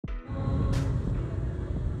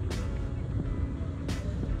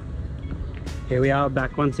Here we are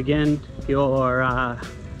back once again, your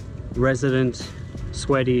resident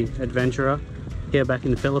sweaty adventurer here back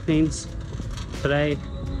in the Philippines. Today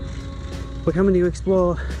we're coming to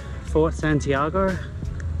explore Fort Santiago.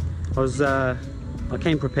 I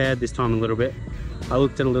came prepared this time a little bit. I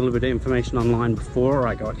looked at a little bit of information online before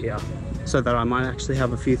I got here so that I might actually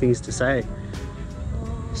have a few things to say.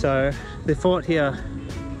 So the fort here,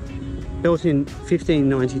 built in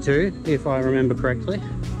 1592 if I remember correctly,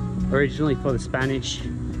 originally for the Spanish,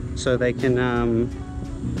 so they can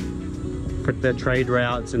put their trade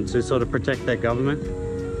routes and to sort of protect their government.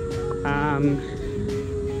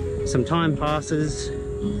 Some time passes.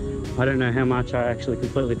 I don't know how much, I actually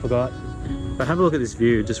completely forgot. But have a look at this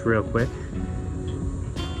view just real quick.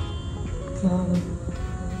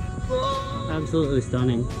 Absolutely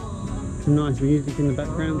stunning. Some nice music in the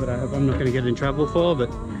background that I hope I'm not going to get in trouble for, but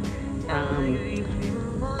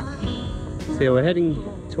so yeah, we're heading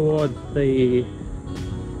towards the,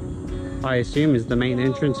 I assume is the main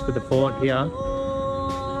entrance for the fort here.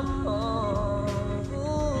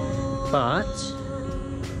 But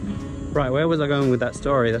right, where was I going with that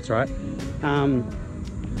story? That's right.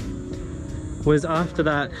 Was after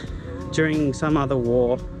that, during some other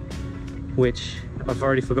war, which I've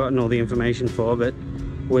already forgotten all the information for, but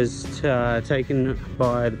was taken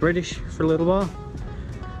by the British for a little while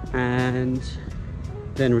and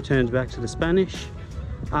then returned back to the Spanish.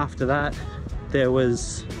 After that, it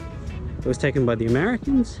was taken by the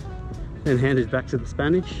Americans and handed back to the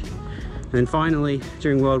Spanish. And then finally,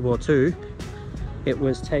 during World War II, it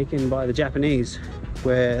was taken by the Japanese,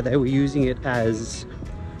 where they were using it as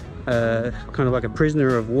kind of like a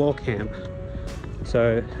prisoner of war camp.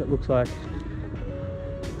 So it looks like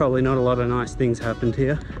probably not a lot of nice things happened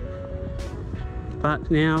here.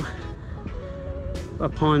 But now,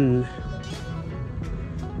 upon,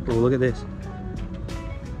 oh, look at this.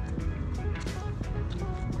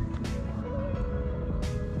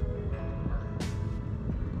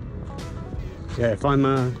 Yeah, if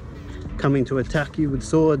I'm coming to attack you with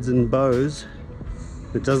swords and bows,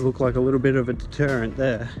 it does look like a little bit of a deterrent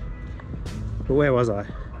there. But where was I?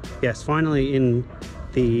 Yes, finally in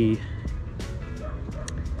the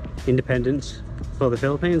independence for the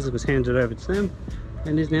Philippines, it was handed over to them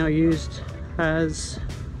and is now used as,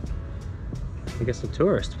 I guess, a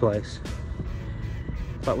tourist place.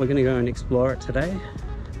 But we're going to go and explore it today.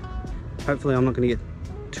 Hopefully I'm not going to get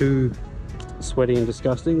too sweaty and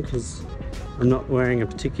disgusting, because I'm not wearing a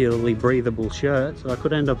particularly breathable shirt, so I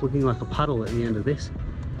could end up looking like a puddle at the end of this.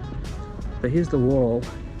 But here's the wall.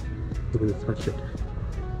 I'm going to touch it.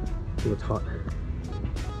 Oh, it's hot.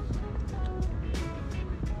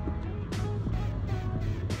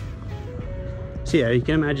 So yeah, you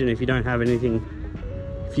can imagine if you don't have anything,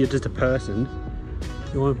 if you're just a person,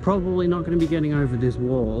 you're probably not going to be getting over this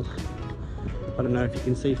wall. I don't know if you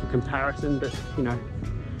can see for comparison, but you know,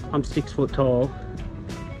 I'm 6 foot tall.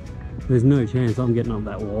 There's no chance I'm getting up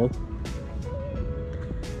that wall.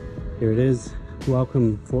 Here it is.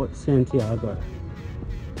 Welcome, Fort Santiago.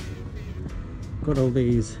 Got all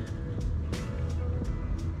these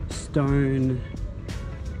stone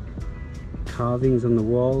carvings on the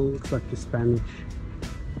wall. Looks like the Spanish.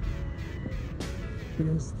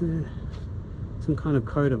 There's some kind of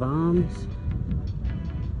coat of arms.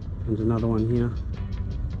 And another one here.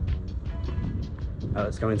 Oh,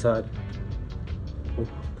 let's go inside. Oh,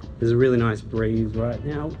 there's a really nice breeze right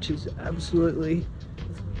now, which is absolutely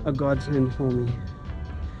a godsend for me.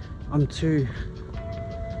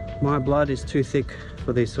 My blood is too thick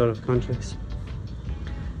for these sort of countries.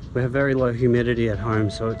 We have very low humidity at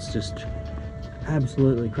home, so it's just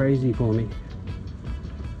absolutely crazy for me.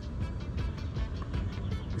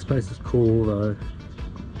 This place is cool though.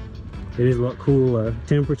 It is a lot cooler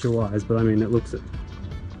temperature wise, but I mean, it looks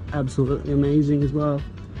absolutely amazing as well.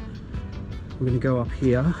 We're gonna go up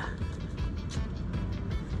here.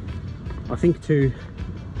 I think too,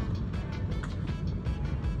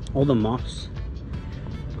 all the moss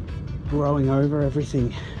growing over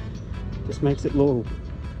everything just makes it look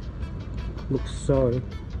so, I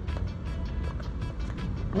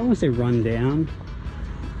don't want to say run down,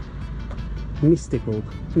 mystical.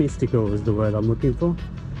 Mystical is the word I'm looking for.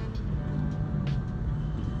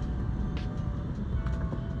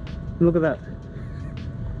 Look at that.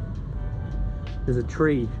 There's a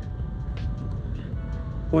tree.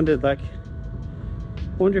 Wonder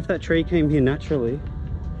if that tree came here naturally,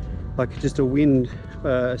 like just a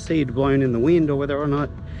seed blown in the wind, or whether or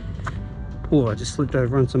not, oh, I just slipped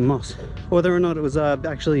over on some moss, whether or not it was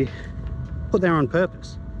actually put there on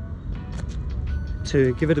purpose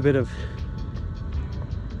to give it a bit of,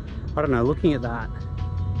 I don't know. Looking at that,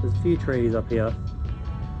 there's a few trees up here.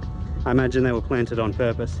 I imagine they were planted on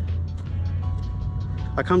purpose.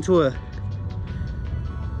 I come to a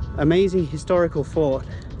amazing historical fort,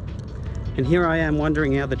 and here I am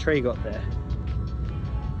wondering how the tree got there.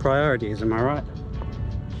 Priorities, am I right?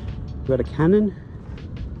 We've got a cannon.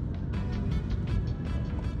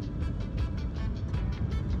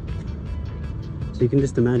 So you can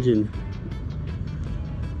just imagine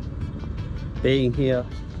being here.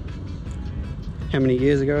 How many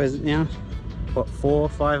years ago is it now? What,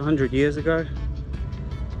 400-500 years ago?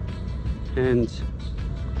 And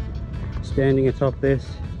standing atop this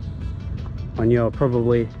on your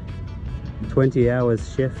probably 20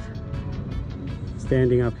 hours shift,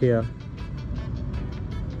 standing up here,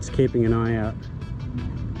 just keeping an eye out,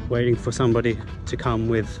 waiting for somebody to come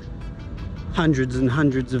with hundreds and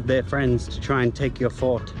hundreds of their friends to try and take your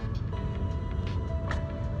fort.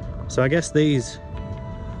 So I guess these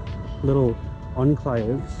little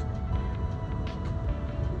enclaves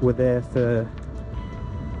were there for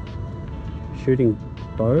shooting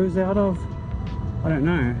bows out of. I don't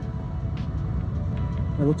know.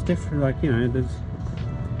 It looks different, like, you know, there's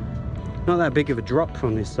not that big of a drop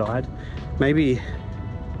from this side. Maybe,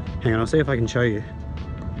 hang on, I'll see if I can show you.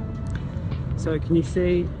 So can you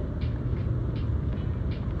see,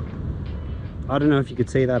 I don't know if you could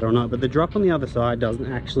see that or not, but the drop on the other side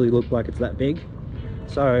doesn't actually look like it's that big.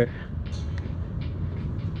 So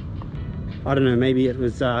I don't know, maybe it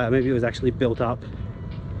was actually built up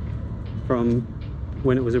from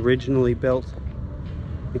when it was originally built,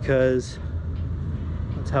 because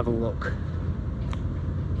let's have a look.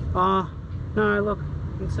 Ah, no, look,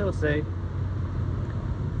 you can still see.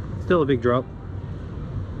 Still a big drop.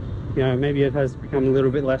 You know, maybe it has become a little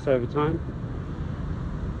bit less over time.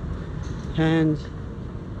 And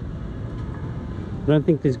I don't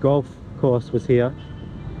think this golf course was here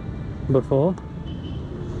before.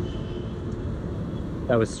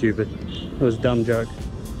 That was stupid. It was a dumb joke.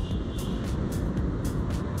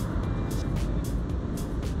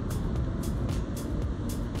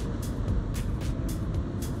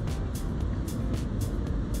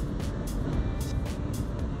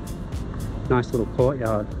 Nice little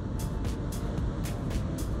courtyard.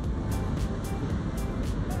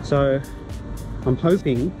 So I'm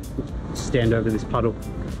hoping, stand over this puddle,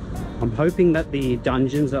 I'm hoping that the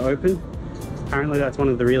dungeons are open. Apparently that's one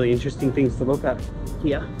of the really interesting things to look at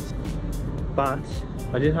here. But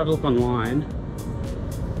I did have a look online.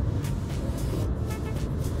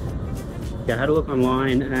 Yeah, I had a look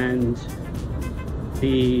online, and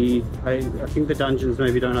I think the dungeons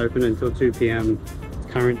maybe don't open until 2 p.m.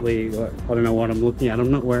 Currently, I don't know what I'm looking at,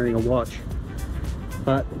 I'm not wearing a watch,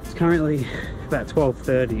 but it's currently about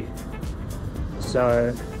 12:30,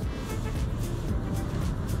 so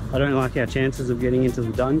I don't like our chances of getting into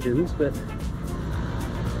the dungeons, but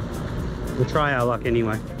we'll try our luck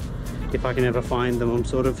anyway, if I can ever find them. I'm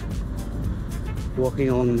sort of walking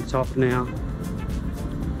along the top now.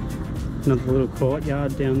 Another little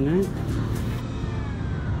courtyard down there.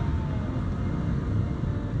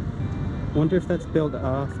 Wonder if that's built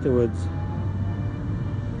afterwards.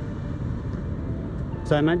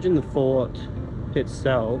 So I imagine the fort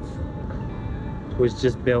itself was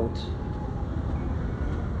just built,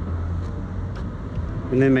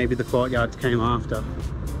 and then maybe the courtyards came after.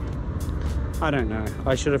 I don't know.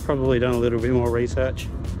 I should have probably done a little bit more research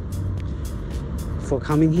before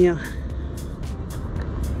coming here,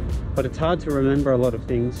 but it's hard to remember a lot of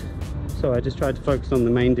things, so I just tried to focus on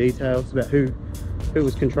the main details about who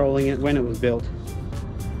was controlling it, when it was built.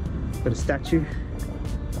 Got a statue.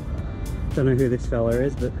 Don't know who this fella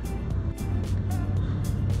is, but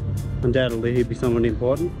undoubtedly he'd be someone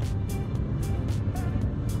important.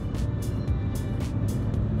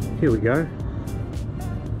 Here we go.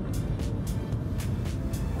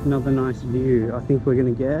 Another nice view I think we're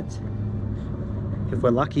gonna get, if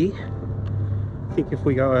we're lucky. I think if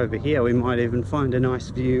we go over here we might even find a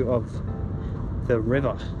nice view of the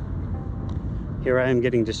river. Here I am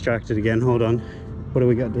getting distracted again, hold on. What do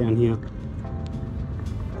we got down here?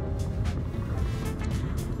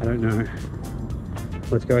 I don't know.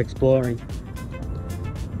 Let's go exploring.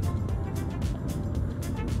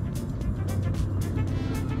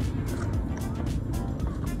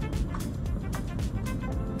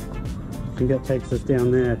 I think that takes us down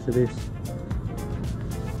there to this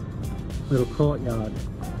little courtyard.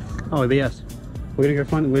 Oh yes, we're gonna go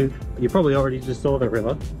find it. You probably already just saw the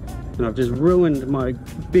river, and I've just ruined my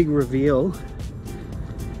big reveal.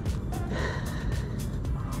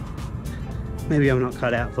 Maybe I'm not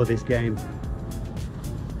cut out for this game.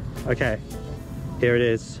 Okay, here it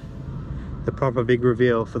is. The proper big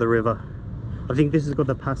reveal for the river. I think this is called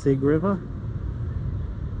the Pasig River.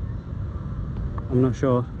 I'm not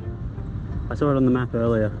sure. I saw it on the map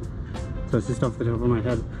earlier, so it's just off the top of my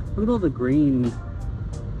head. Look at all the green.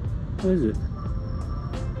 What is it?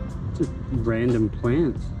 Just random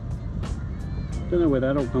plants. Don't know where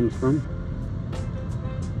that all comes from,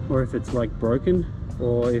 or if it's like broken,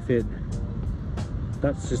 or if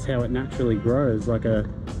that's just how it naturally grows, like a,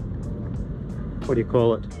 what do you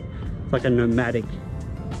call it? It's like a nomadic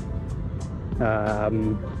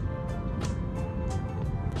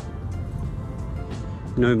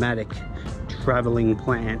nomadic traveling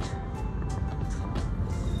plant.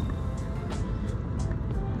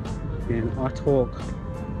 And I talk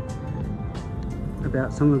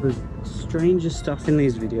about some of the strangest stuff in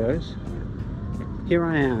these videos. Here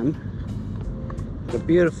I am at a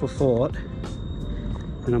beautiful fort,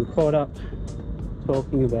 and I'm caught up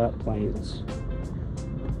talking about planes.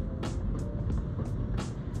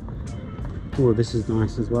 Oh, this is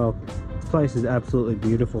nice as well. This place is absolutely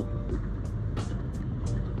beautiful.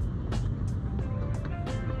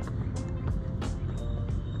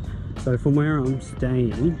 So from where I'm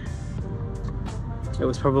staying, it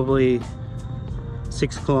was probably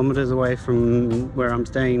 6 kilometers away from where I'm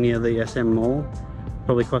staying near the SM Mall.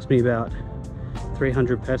 Probably cost me about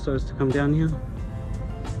 300 pesos to come down here.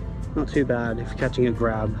 Not too bad if you're catching a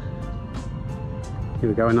grab. Here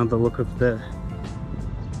we go, another look of the,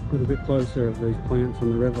 a little bit closer of these plants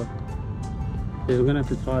on the river. Yeah, we're gonna have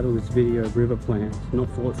to title this video River Plants, not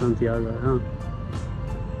Fort Santiago, huh?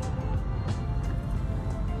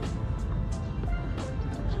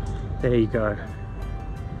 There you go.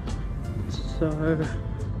 So,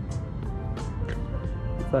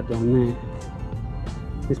 what's that down there?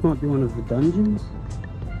 This might be one of the dungeons.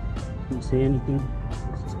 Can't see anything.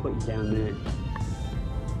 Let's just put you down there.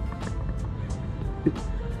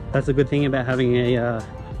 That's a good thing about having a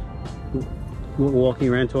walking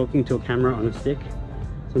around talking to a camera on a stick.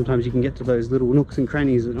 Sometimes you can get to those little nooks and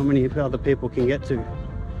crannies that not many other people can get to.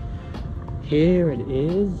 Here it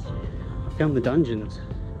is. I found the dungeons.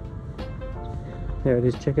 There it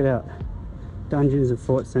is, check it out. Dungeons of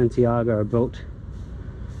Fort Santiago are built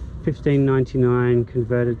 1599,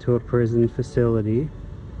 converted to a prison facility.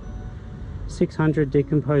 600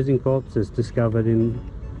 decomposing corpses discovered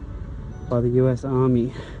by the US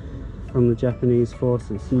Army from the Japanese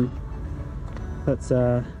forces. And that's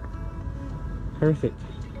horrific.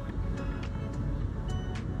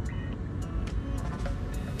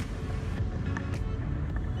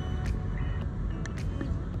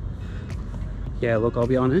 Yeah, look, I'll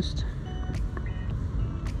be honest.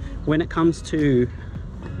 When it comes to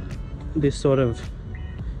this sort of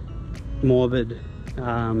morbid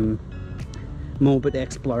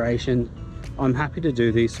exploration, I'm happy to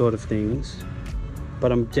do these sort of things,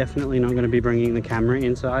 but I'm definitely not going to be bringing the camera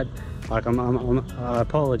inside. Like, I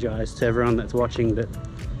apologize to everyone that's watching, that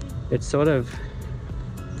it's sort of,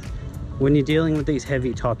 when you're dealing with these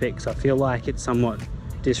heavy topics, I feel like it's somewhat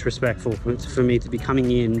disrespectful for me to be coming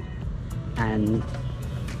in and,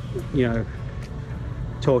 you know,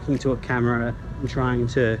 talking to a camera and trying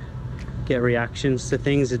to get reactions to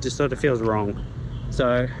things. It just sort of feels wrong.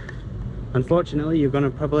 So unfortunately, you're going to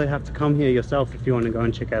probably have to come here yourself if you want to go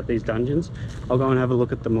and check out these dungeons. I'll go and have a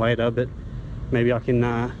look at them later, but maybe I can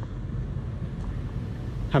have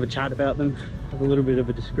a chat about them, have a little bit of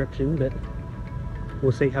a description, but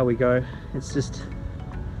we'll see how we go. It's just,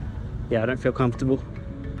 yeah, I don't feel comfortable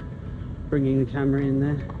bringing the camera in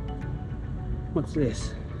there. What's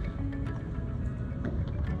this?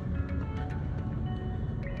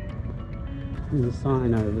 There's a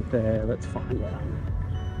sign over there. Let's find out.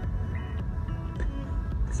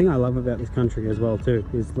 The thing I love about this country as well too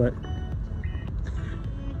is that,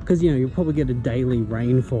 because, you know, you'll probably get a daily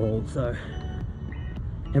rainfall, so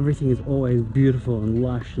everything is always beautiful and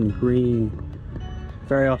lush and green.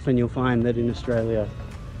 Very often you'll find that in Australia,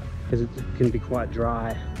 because it can be quite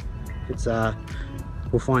dry, it's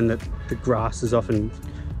we'll find that the grass is often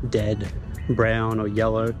dead, brown or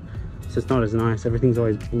yellow, so it's not as nice. Everything's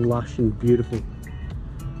always lush and beautiful.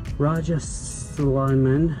 Raja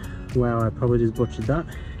Sulaiman, wow, I probably just butchered that.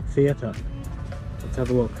 Theatre. Let's have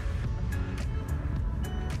a look.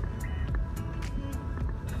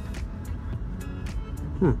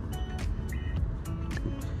 Huh.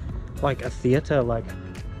 Like a theatre, like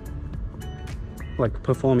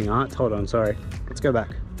performing arts. Hold on, sorry. Let's go back.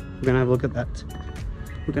 We're gonna have a look at that.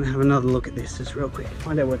 We're gonna have another look at this just real quick.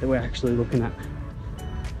 Find out what we're actually looking at.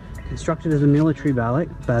 Constructed as a military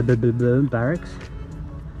barracks.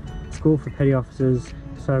 School for petty officers.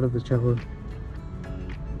 Site of the chapel.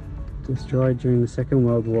 Destroyed during the Second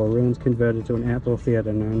World War. Ruins converted to an outdoor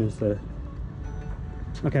theatre known as the...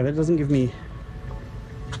 Okay, that doesn't give me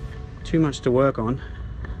too much to work on,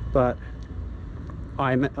 but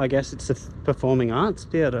I guess it's a performing arts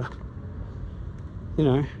theatre. You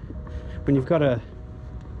know, when you've got a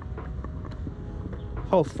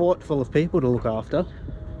whole fort full of people to look after,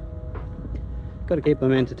 got to keep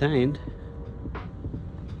them entertained.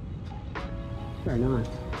 Very nice.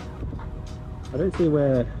 I don't see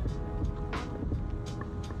where...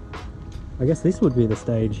 I guess this would be the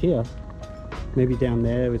stage here. Maybe down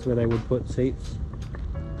there is where they would put seats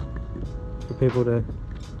for people to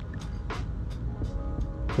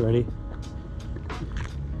get ready.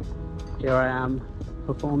 Here I am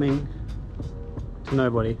performing to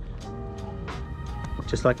nobody,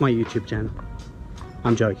 just like my YouTube channel.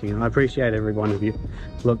 I'm joking. I appreciate every one of you.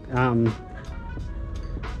 Look,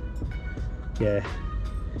 yeah,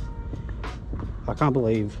 I can't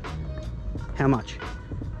believe how much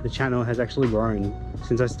the channel has actually grown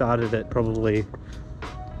since I started it probably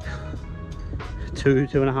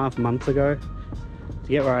 2.5 months ago. To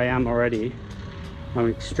get where I am already, I'm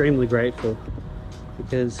extremely grateful,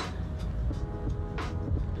 because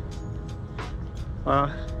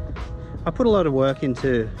I put a lot of work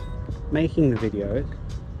into making the videos,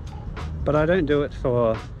 but I don't do it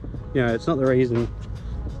for, you know, it's not the reason.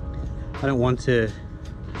 I don't want to,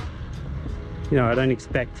 you know, I don't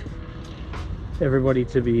expect everybody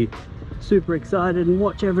to be super excited and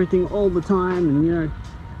watch everything all the time and, you know,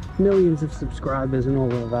 millions of subscribers and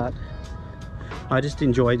all of that. I just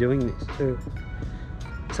enjoy doing this too.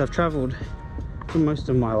 So I've traveled for most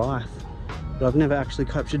of my life, but I've never actually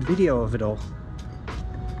captured video of it all.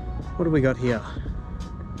 What do we got here?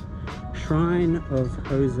 Shrine of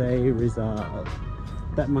Jose Rizal.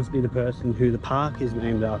 That must be the person who the park is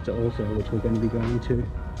named after also, which we're going to be going to.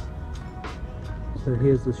 So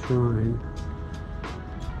here's the shrine.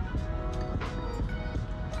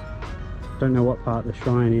 Don't know what part the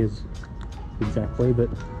shrine is exactly, but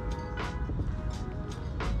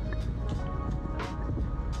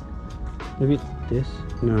maybe it's this?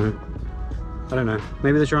 No, I don't know.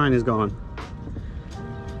 Maybe the shrine is gone.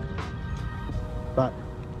 But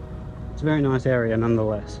it's a very nice area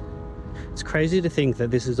nonetheless. It's crazy to think that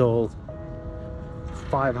this is all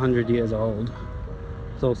 500 years old.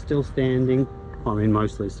 It's all still standing. I mean,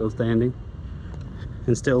 mostly still standing.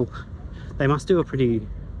 And still, they must do a pretty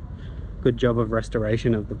good job of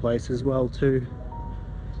restoration of the place as well too.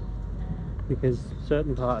 Because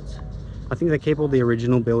certain parts, I think they keep all the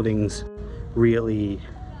original buildings really,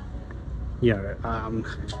 you know,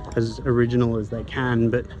 as original as they can,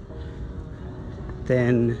 but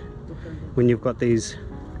then when you've got these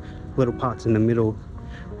little parts in the middle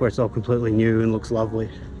where it's all completely new and looks lovely.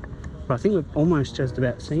 But I think we've almost just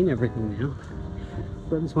about seen everything now.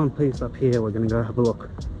 But this one piece up here, we're going to go have a look.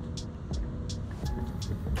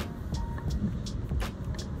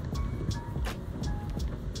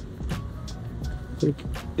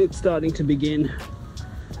 It's starting to begin.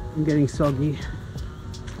 I'm getting soggy.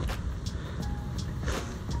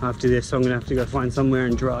 After this, I'm going to have to go find somewhere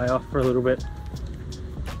and dry off for a little bit.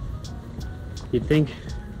 You'd think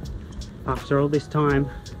after all this time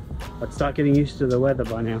I'd start getting used to the weather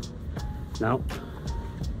by now. No.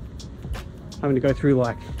 Having to go through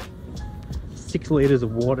like 6 liters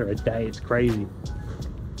of water a day, it's crazy.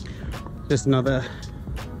 Just another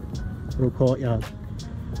little courtyard.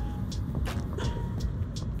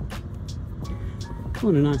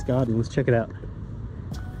 What a nice garden, let's check it out.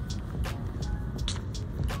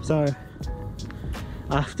 So,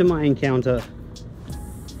 after my encounter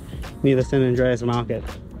near the San Andreas market,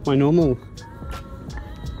 the normal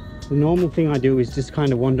thing I do is just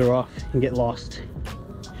kind of wander off and get lost.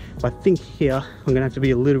 But I think here I'm gonna have to be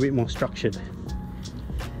a little bit more structured,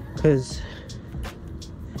 because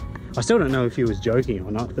I still don't know if he was joking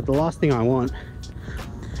or not, but the last thing I want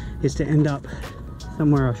is to end up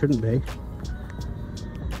somewhere I shouldn't be.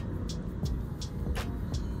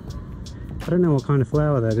 I don't know what kind of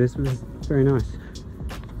flower that is, but it's very nice.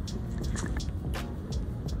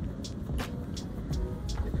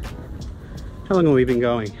 How long have we been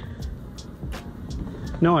going?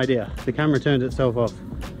 No idea. The camera turned itself off.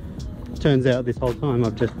 Turns out this whole time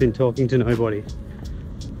I've just been talking to nobody.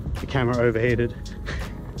 The camera overheated.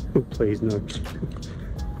 Oh, please no.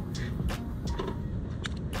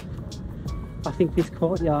 I think this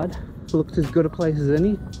courtyard looks as good a place as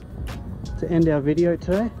any to end our video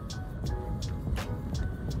today.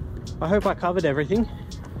 I hope I covered everything.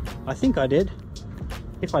 I think I did.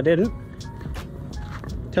 If I didn't,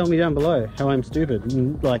 tell me down below how I'm stupid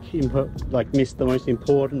and like missed the most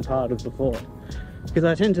important part of the fort, because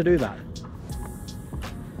I tend to do that.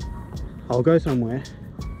 I'll go somewhere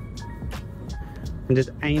and just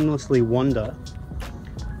aimlessly wander,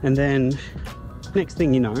 and then next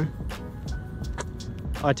thing you know,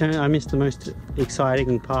 I missed the most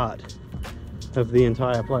exciting part of the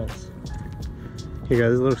entire place. Here you go,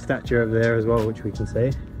 there's a little statue over there as well, which we can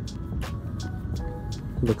see.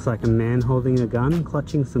 Looks like a man holding a gun,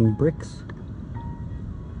 clutching some bricks.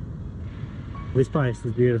 This place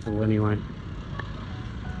is beautiful anyway.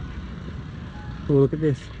 Oh, look at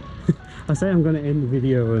this. I say I'm going to end the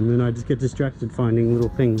video and then I just get distracted finding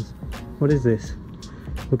little things. What is this?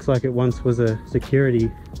 Looks like it once was a security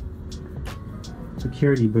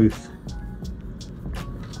booth.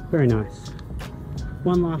 Very nice.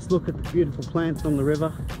 One last look at the beautiful plants on the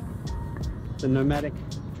river. The nomadic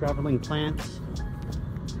traveling plants.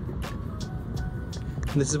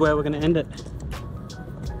 And this is where we're going to end it.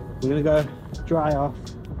 I'm going to go dry off,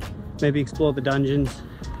 maybe explore the dungeons.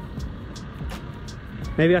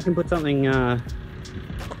 Maybe I can put something in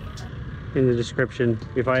the description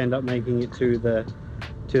if I end up making it to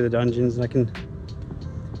the dungeons. I can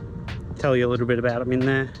tell you a little bit about them in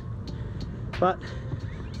there. But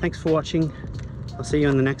thanks for watching. I'll see you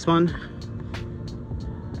in the next one,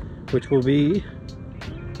 which will be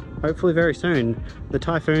hopefully very soon. The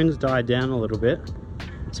typhoon's died down a little bit,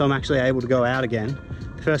 so I'm actually able to go out again.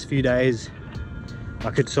 The first few days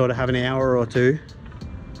I could sort of have an hour or two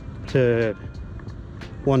to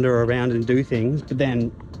wander around and do things, but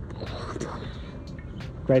then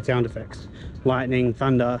great sound effects, lightning,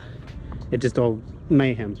 thunder, it just all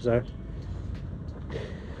mayhem. So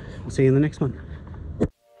I'll see you in the next one.